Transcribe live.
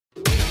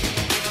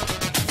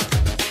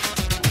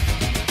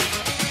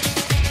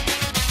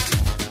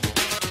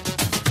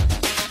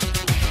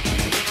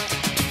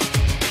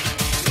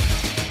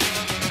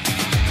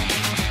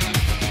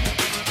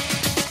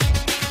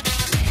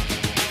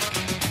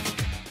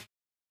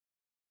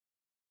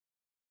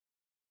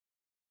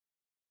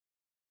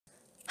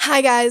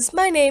Hi guys,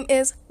 my name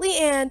is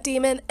Leanne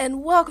Demon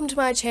and welcome to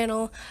my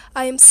channel.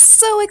 I am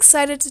so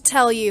excited to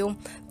tell you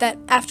that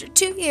after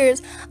 2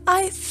 years,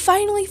 I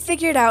finally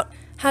figured out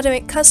how to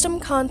make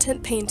custom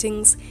content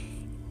paintings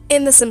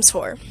in The Sims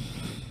 4.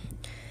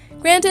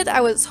 Granted,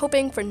 I was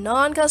hoping for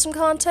non-custom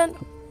content,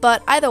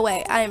 but either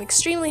way, I am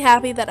extremely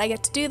happy that I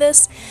get to do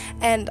this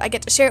and I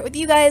get to share it with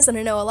you guys, and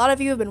I know a lot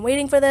of you have been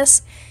waiting for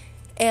this,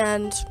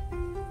 and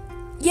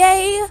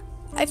yay!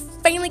 I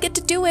finally get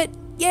to do it!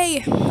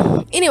 Yay!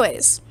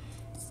 Anyways,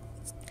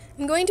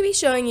 I'm going to be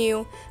showing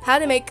you how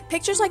to make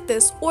pictures like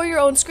this or your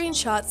own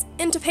screenshots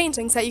into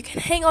paintings that you can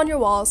hang on your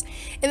walls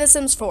in The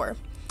Sims 4.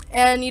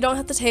 And you don't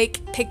have to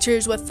take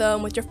pictures with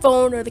them with your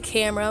phone or the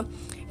camera.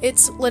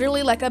 It's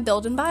literally like a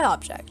build and buy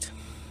object.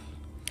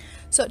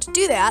 So to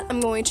do that, I'm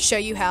going to show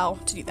you how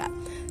to do that.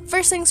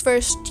 First things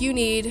first, you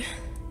need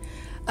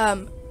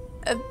a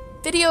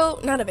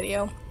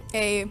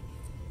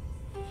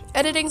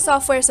editing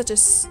software such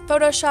as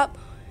Photoshop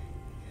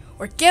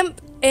or GIMP,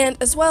 and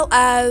as well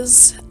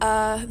as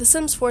The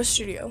Sims 4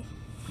 Studio.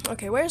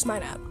 Okay, where's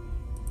mine at?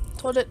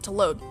 Told it to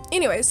load.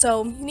 Anyway,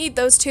 so you need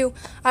those two.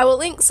 I will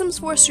link Sims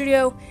 4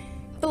 Studio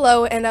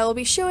below, and I will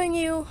be showing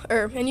you,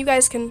 and you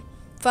guys can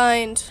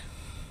find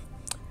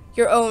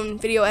your own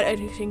video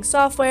editing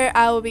software.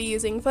 I will be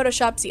using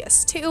Photoshop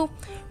CS2.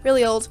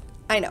 Really old,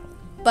 I know,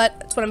 but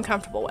it's what I'm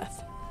comfortable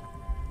with.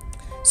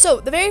 So,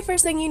 the very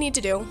first thing you need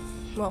to do,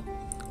 well,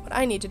 what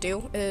I need to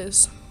do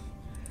is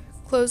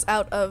close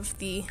out of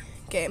the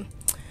game.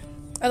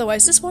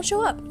 Otherwise, this won't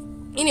show up.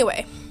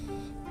 Anyway,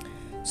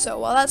 so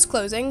while that's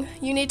closing,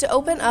 you need to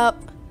open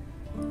up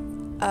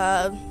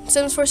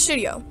Sims 4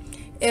 Studio.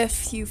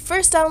 If you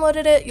first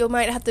downloaded it, you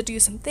might have to do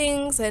some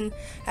things and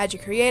add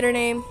your creator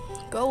name.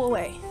 Go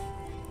away.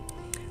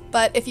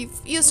 But if you've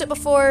used it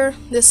before,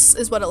 this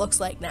is what it looks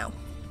like now.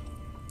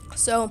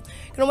 So,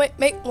 you're going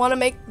to want to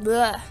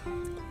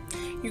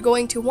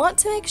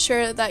make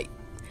sure that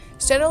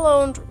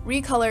standalone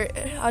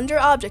recolor under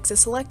objects is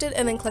selected,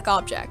 and then click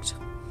object.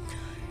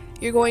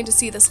 You're going to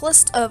see this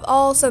list of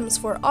all Sims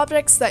 4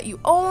 objects that you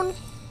own,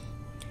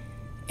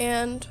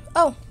 and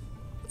oh,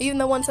 even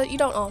the ones that you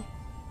don't own.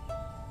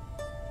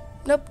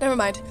 Nope, never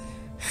mind.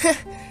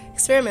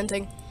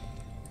 Experimenting.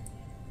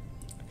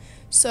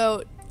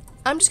 So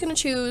I'm just gonna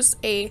choose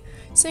a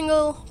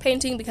single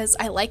painting because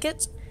I like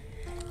it,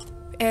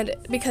 and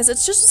because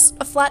it's just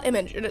a flat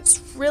image and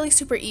it's really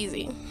super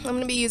easy. I'm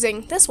gonna be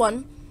using this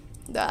one,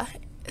 the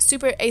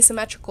super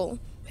asymmetrical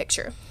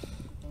picture.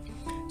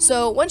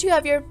 So once you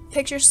have your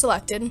picture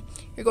selected,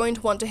 you're going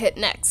to want to hit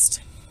next.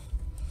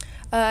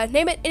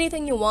 Name it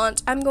anything you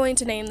want. I'm going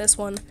to name this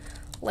one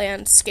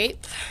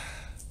landscape.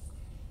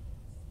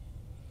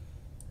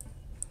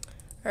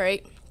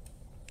 Alright.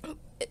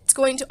 It's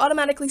going to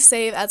automatically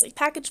save as a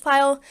package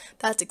file.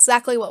 That's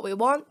exactly what we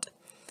want.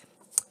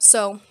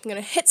 So I'm going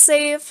to hit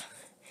save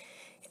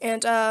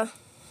and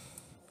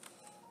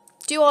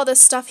do all this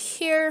stuff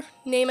here,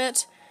 name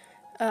it.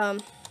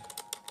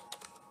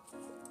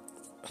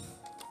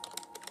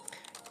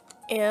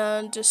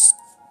 And just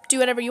do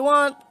whatever you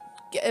want,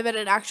 give it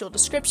an actual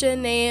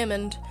description, name,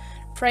 and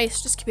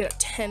price. Just keep it at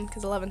 10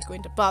 because 11 is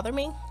going to bother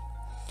me.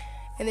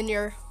 And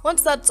then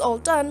once that's all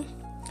done,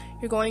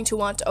 you're going to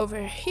want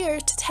over here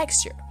to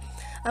texture.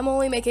 I'm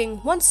only making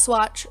one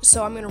swatch,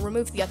 so I'm going to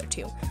remove the other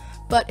two.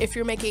 But if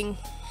you're making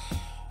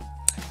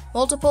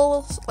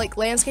multiple, like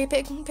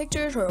landscaping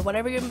pictures or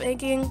whatever you're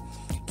making,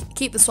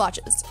 keep the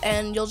swatches.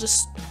 And you'll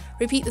just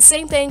repeat the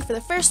same thing for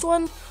the first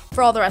one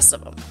for all the rest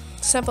of them.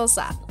 Simple as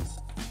that.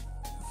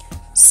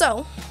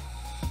 So,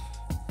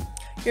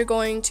 you're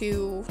going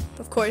to,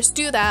 of course,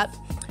 do that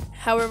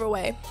however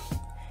way,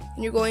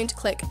 and you're going to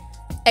click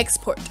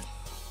export.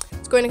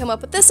 It's going to come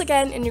up with this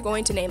again, and you're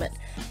going to name it.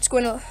 It's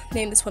going to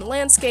name this one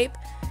landscape,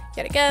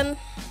 yet again.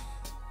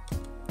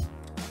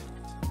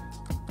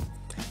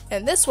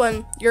 And this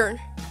one,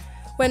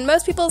 when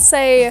most people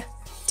say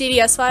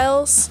DDS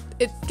files,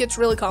 it gets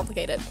really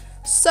complicated.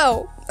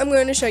 So, I'm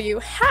going to show you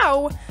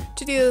how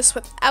to do this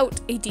without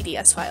a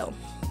DDS file.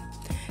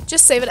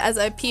 Just save it as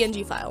a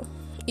PNG file.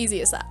 Easy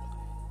as that.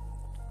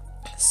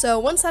 So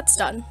once that's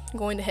done, I'm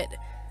going to hit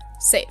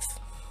save.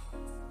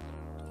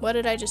 What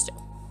did I just do?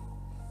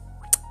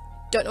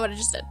 Don't know what I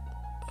just did.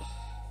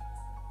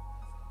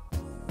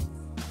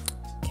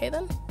 Okay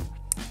then.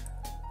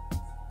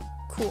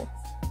 Cool.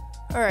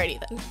 Alrighty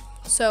then.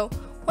 So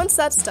once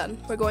that's done,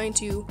 we're going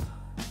to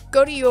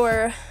go to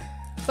your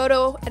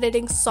photo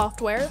editing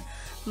software.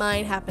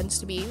 Mine happens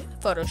to be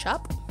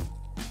Photoshop.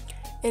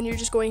 And you're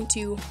just going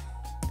to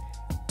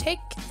take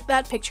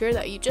that picture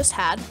that you just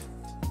had,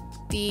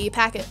 the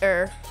packet,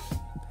 or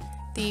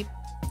the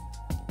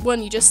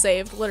one you just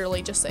saved,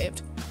 literally just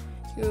saved.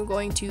 You're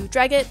going to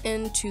drag it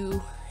into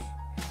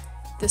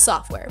the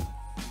software.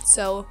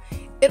 So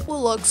it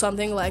will look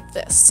something like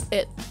this.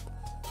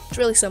 It's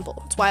really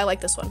simple. It's why I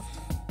like this one.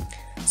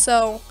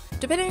 So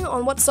depending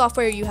on what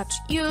software you have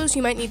to use,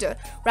 you might need to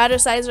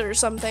radicize it or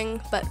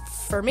something, but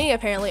for me,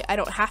 apparently, I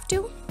don't have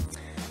to.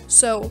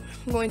 So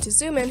I'm going to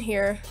zoom in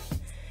here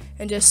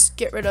and just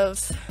get rid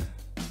of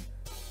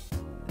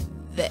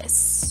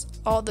this,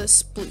 all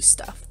this blue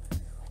stuff.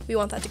 We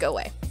want that to go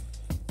away.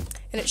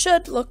 And it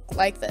should look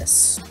like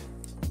this.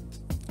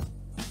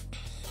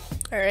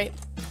 Alright.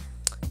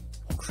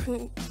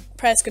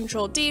 Press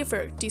Control D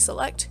for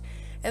deselect.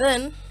 And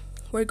then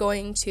we're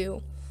going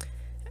to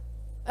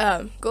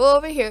go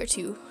over here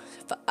to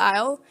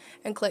File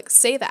and click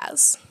Save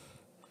As.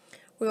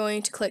 We're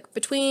going to click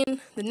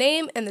between the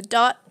name and the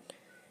dot,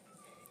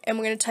 and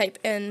we're going to type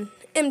in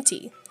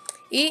empty,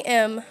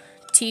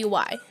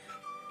 E-M-T-Y.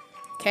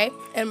 Okay,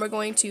 and we're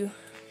going to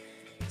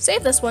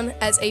save this one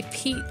as a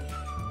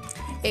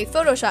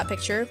Photoshop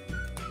picture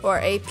or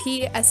a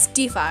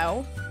PSD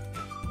file,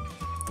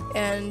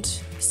 and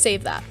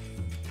save that.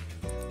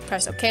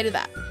 Press OK to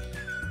that.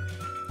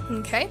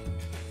 Okay.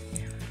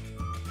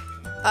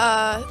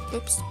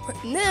 Oops.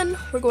 And then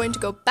we're going to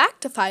go back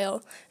to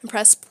File and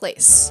press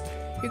Place.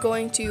 You're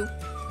going to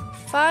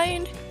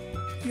find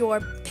your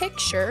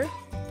picture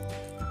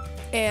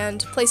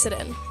and place it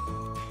in.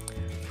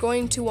 You're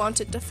going to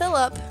want it to fill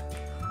up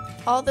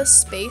all this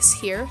space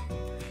here,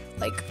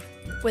 like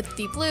with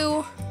the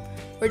blue.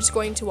 We're just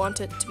going to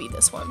want it to be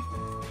this one.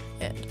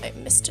 And I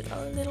missed it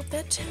a little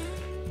bit.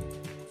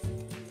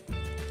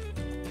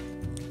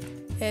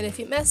 And if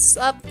you mess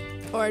up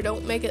or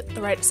don't make it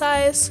the right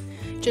size,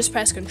 just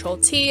press Control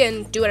T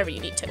and do whatever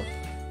you need to.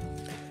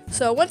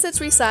 So once it's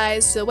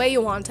resized the way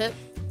you want it,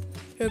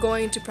 you're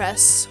going to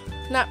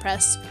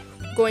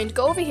we're going to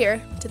go over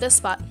here to this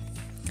spot.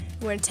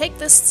 We're going to take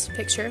this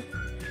picture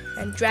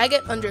and drag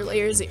it under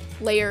layer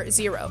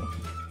 0.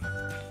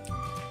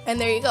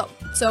 And there you go.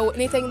 So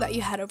anything that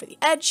you had over the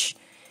edge,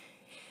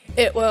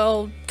 it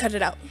will cut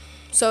it out.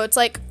 So it's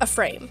like a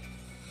frame.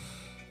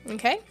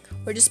 Okay?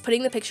 We're just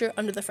putting the picture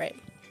under the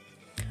frame.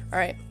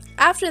 Alright,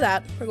 after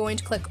that, we're going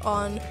to click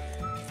on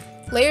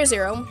layer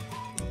 0,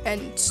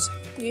 and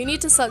you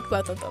need to select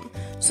both of them.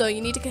 So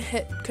you need to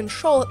hit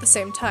Control at the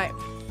same time.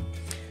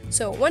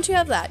 So once you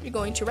have that, you're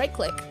going to right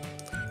click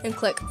and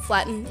click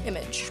Flatten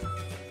Image,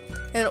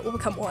 and it will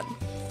become one.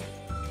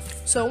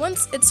 So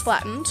once it's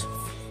flattened,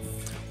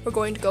 we're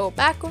going to go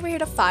back over here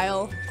to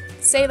File,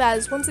 Save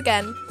As once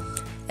again,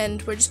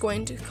 and we're just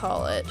going to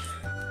call it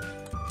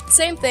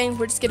same thing,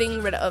 we're just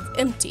getting rid of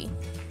empty.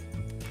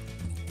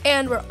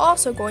 And we're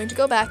also going to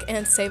go back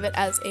and save it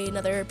as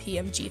another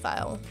PNG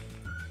file.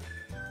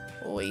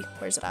 Oi,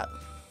 where's it at?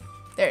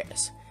 There it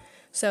is.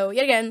 So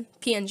yet again,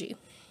 PNG.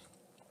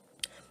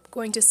 I'm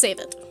going to save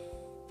it.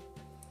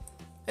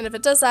 And if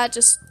it does that,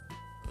 just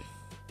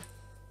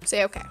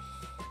say okay.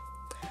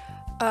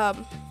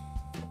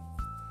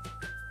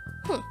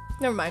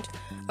 Never mind.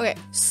 Okay,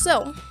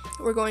 so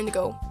we're going to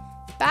go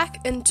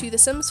back into the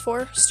Sims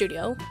 4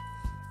 Studio.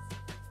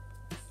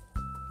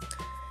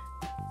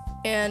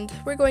 And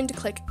we're going to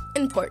click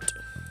Import.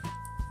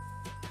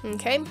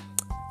 Okay,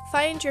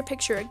 find your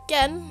picture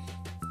again,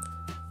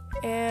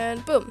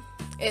 and boom,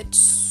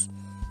 it's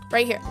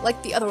right here,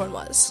 like the other one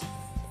was.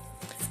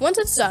 Once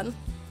it's done,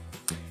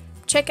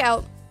 check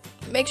out,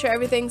 make sure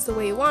everything's the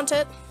way you want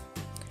it,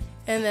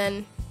 and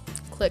then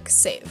click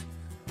Save.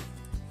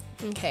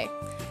 Okay,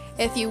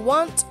 if you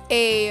want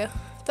a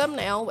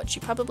thumbnail, which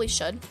you probably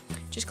should,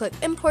 just click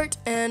Import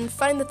and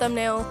find the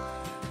thumbnail.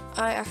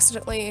 I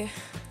accidentally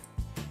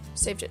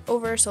saved it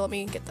over, so let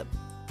me get the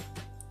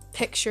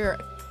picture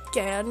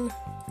again.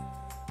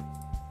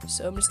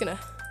 So I'm just gonna,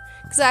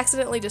 because I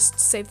accidentally just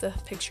saved the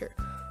picture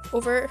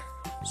over,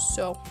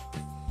 so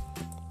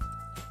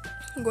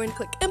I'm going to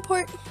click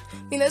Import.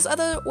 I mean, there's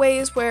other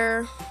ways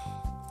where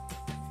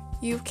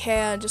you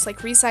can just like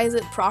resize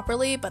it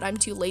properly, but I'm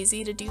too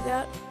lazy to do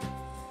that.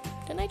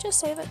 Didn't I just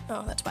save it?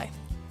 Oh, that's why.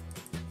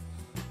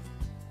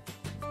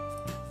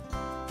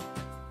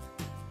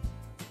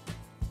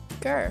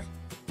 Grr.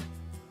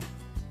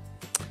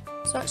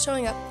 It's not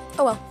showing up.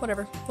 Oh well,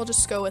 whatever. We'll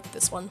just go with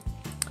this one.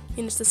 I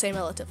mean, it's the same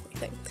relatively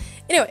thing.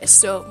 Anyways,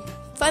 so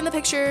find the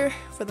picture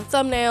for the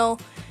thumbnail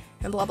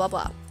and blah blah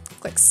blah.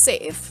 Click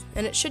Save,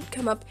 and it should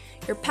come up.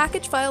 Your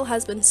package file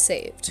has been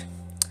saved.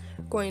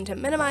 I'm going to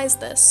minimize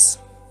this.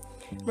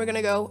 We're going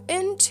to go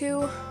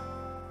into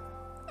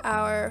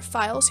our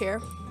files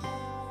here,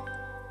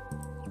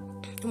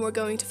 and we're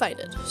going to find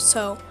it.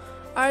 So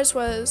ours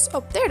was,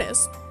 oh, there it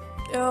is.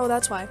 Oh,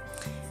 that's why.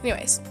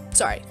 Anyways,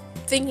 sorry,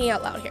 thinking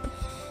out loud here.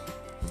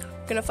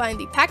 We're going to find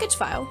the package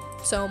file,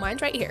 so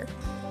mine's right here,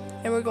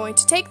 and we're going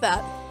to take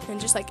that,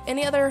 and just like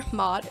any other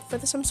mod for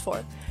The Sims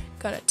 4,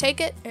 gonna take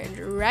it and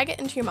drag it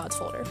into your mods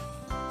folder.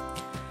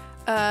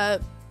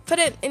 Put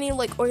it in any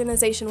like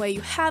organization way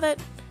you have it,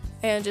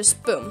 and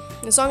just boom.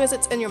 As long as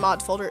it's in your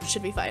mods folder, it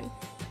should be fine.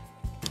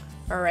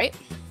 Alright.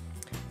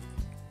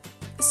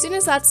 As soon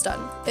as that's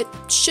done, it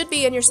should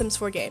be in your Sims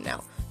 4 game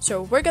now.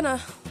 So we're gonna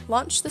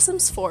launch The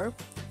Sims 4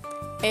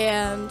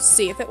 and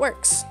see if it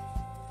works.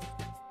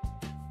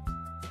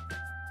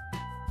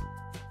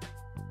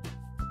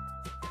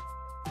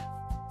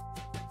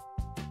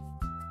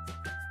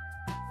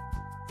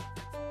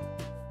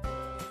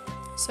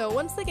 So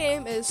once the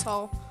game is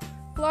all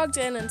logged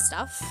in and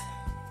stuff,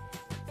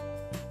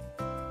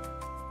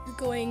 you're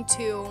going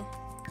to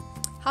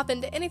hop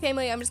into any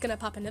family. I'm just going to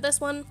pop into this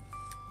one.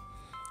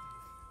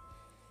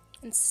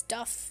 and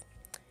stuff.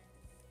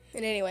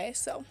 And anyway,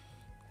 so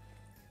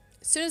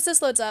as soon as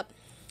this loads up,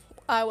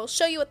 I will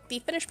show you what the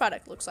finished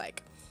product looks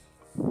like.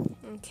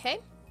 Okay,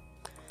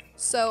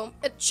 so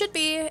it should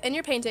be in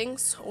your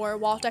paintings or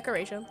wall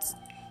decorations.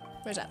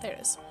 Where's that? There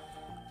it is.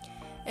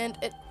 And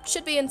it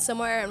should be in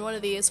somewhere in one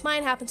of these.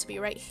 Mine happens to be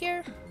right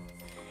here.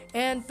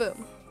 And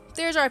boom,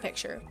 there's our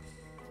picture.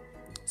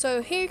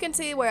 So here you can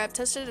see where I've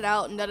tested it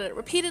out and done it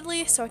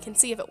repeatedly so I can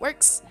see if it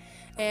works.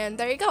 And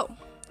there you go.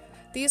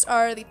 These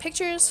are the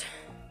pictures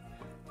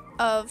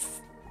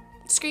of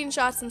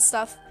screenshots and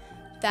stuff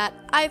that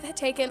I've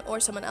taken or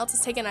someone else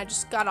has taken. I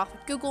just got off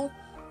of Google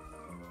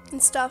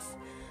and stuff.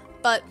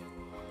 But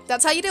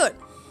that's how you do it.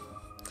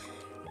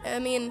 I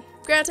mean,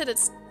 granted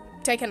it's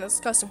taken as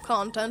custom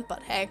content,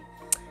 but hey,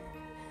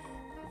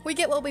 we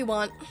get what we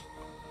want,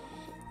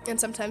 and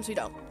sometimes we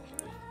don't.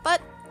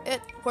 But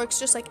it works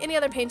just like any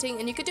other painting,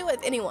 and you could do it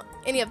with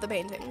any of the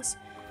paintings.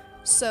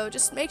 So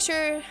just make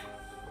sure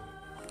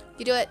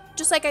you do it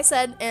just like I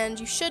said, and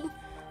you should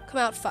come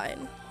out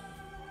fine.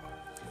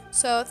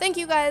 So thank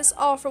you guys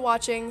all for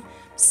watching.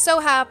 So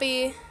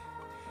happy,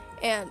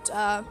 and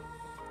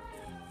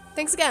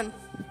thanks again.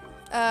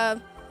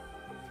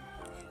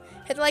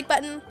 Hit the like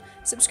button,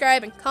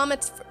 subscribe, and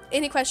comment for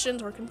any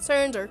questions or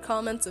concerns or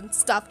comments and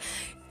stuff.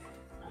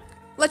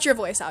 Let your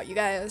voice out, you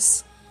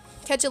guys.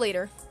 Catch you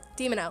later.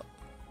 Demon out.